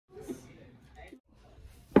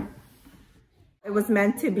It was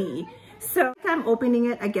meant to be. So I'm opening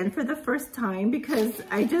it again for the first time because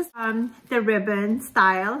I just, the ribbon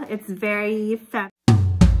style, it's very fun.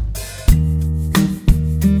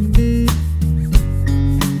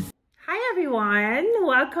 Hi everyone,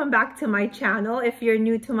 welcome back to my channel. If you're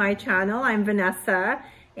new to my channel, I'm Vanessa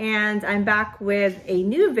and I'm back with a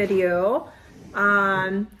new video.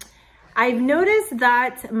 I've noticed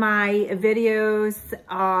that my videos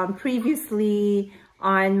previously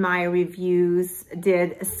on my reviews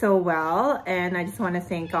did so well, and I just want to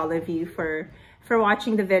thank all of you for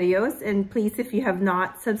watching the videos. And please, if you have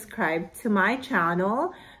not subscribed to my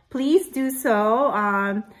channel, please do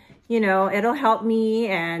so. You know, it'll help me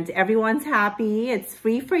and everyone's happy. It's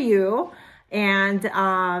free for you. And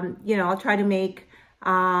you know, I'll try to make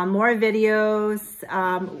more videos,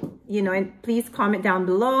 you know, and please comment down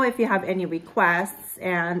below if you have any requests,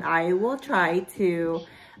 and I will try to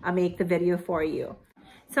make the video for you.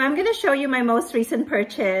 So I'm going to show you my most recent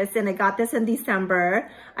purchase, and I got this in December.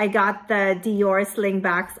 I got the DIOR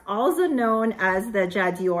Slingbacks, also known as the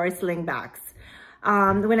DIOR Slingbacks.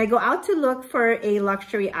 When I go out to look for a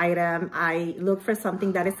luxury item, I look for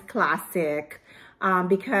something that is classic,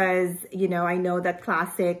 because, you know, I know that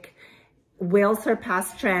classic will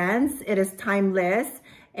surpass trends. It is timeless,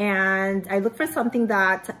 and I look for something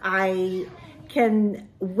that I can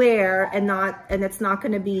wear and it's not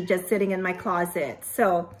going to be just sitting in my closet.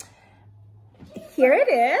 So here it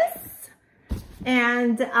is,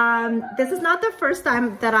 and this is not the first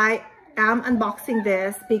time that I am unboxing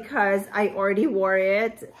this, because I already wore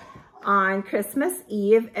it on Christmas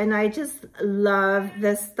Eve and I just love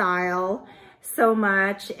the style so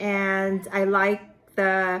much, and I like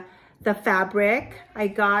the fabric. I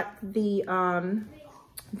got the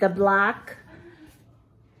black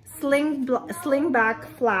slingback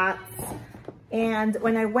flats, and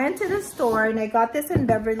when I went to the store, and I got this in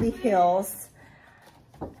Beverly Hills,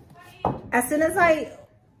 as soon as I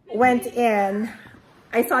went in,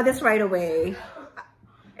 I saw this right away.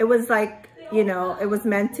 It was like, you know, it was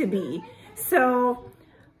meant to be. So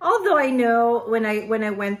although I know when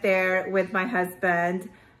I went there with my husband,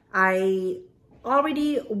 I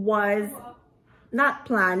already was not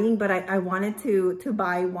planning, but I wanted to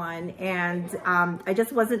buy one, and I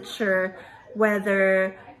just wasn't sure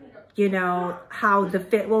whether, you know, how the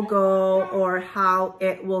fit will go or how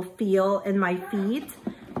it will feel in my feet.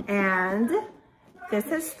 And this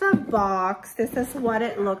is the box. This is what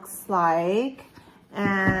it looks like,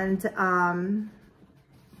 and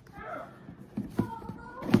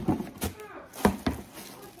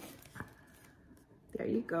there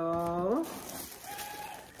you go.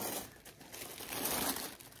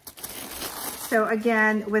 So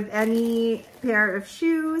again, with any pair of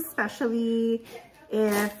shoes, especially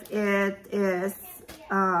if it is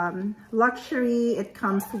luxury, it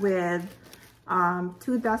comes with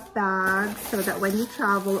 2 dust bags so that when you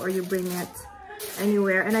travel or you bring it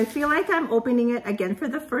anywhere. And I feel like I'm opening it again for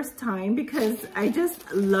the first time because I just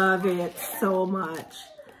love it so much.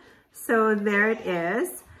 So there it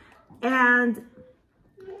is. And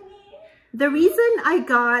the reason I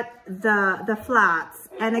got the flats,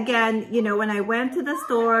 and again, you know, when I went to the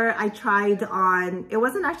store, I tried on, it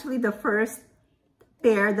wasn't actually the first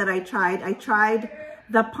pair that I tried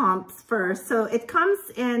the pumps first. So it comes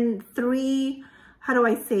in 3, how do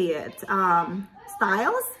I say it,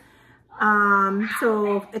 styles.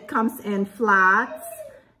 So it comes in flats,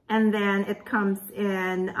 and then it comes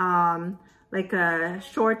in like a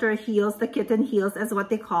shorter heels, the kitten heels is what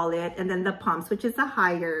they call it, and then the pumps, which is a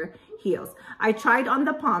higher heels. I tried on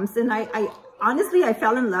the pumps, and I honestly, I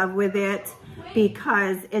fell in love with it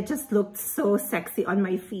because it just looked so sexy on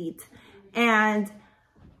my feet. And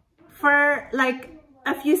for like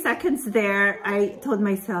a few seconds there, I told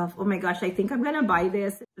myself, oh my gosh, I think I'm gonna buy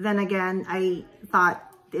this. Then again, I thought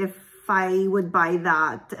if I would buy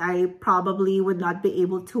that, I probably would not be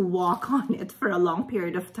able to walk on it for a long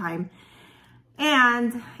period of time.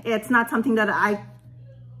 And it's not something that I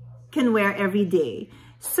can wear every day.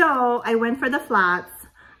 So I went for the flats.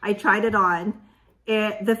 I tried it on.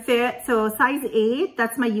 The fit, so size 8,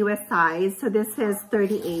 that's my US size. So this is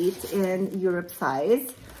 38 in Europe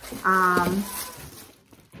size.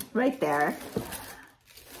 Right there.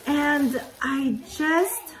 And I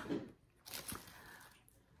just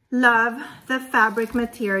love the fabric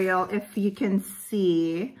material. If you can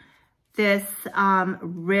see this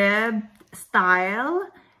rib style.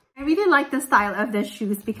 I really like the style of the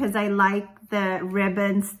shoes because I like the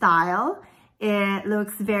ribbon style. It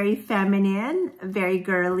looks very feminine, very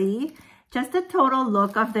girly. Just the total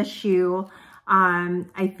look of the shoe,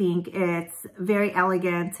 I think it's very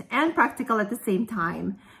elegant and practical at the same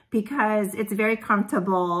time because it's very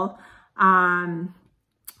comfortable. and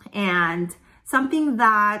something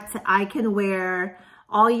that I can wear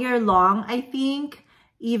all year long, I think.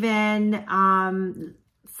 Even,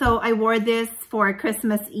 so I wore this for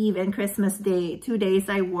Christmas Eve and Christmas Day. 2 days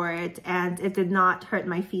I wore it, and it did not hurt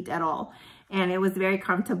my feet at all. And it was very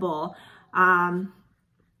comfortable. And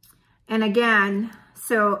again,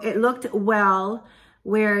 so it looked well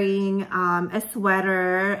wearing a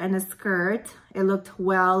sweater and a skirt. It looked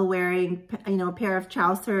well wearing, you know, a pair of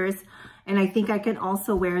trousers. And I think I can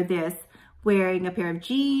also wear this wearing a pair of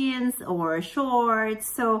jeans or shorts.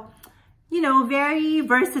 So, you know, very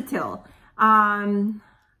versatile and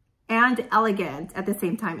elegant at the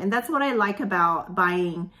same time. And that's what I like about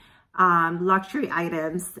buying luxury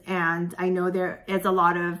items. And I know there is a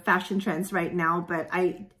lot of fashion trends right now, but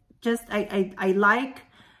I like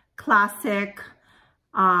classic,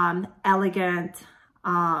 elegant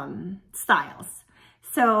styles.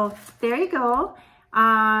 So there you go.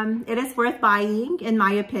 It is worth buying, in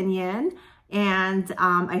my opinion. And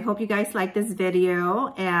I hope you guys like this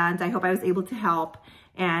video, and I hope I was able to help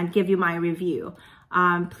and give you my review.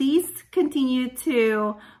 Please continue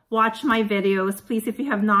to watch my videos. Please, if you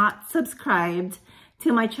have not subscribed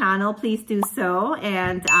to my channel, please do so,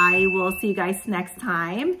 and I will see you guys next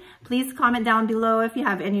time. Please comment down below if you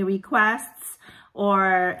have any requests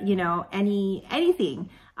or, you know, anything.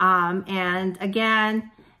 And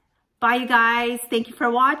again, bye you guys. Thank you for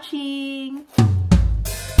watching.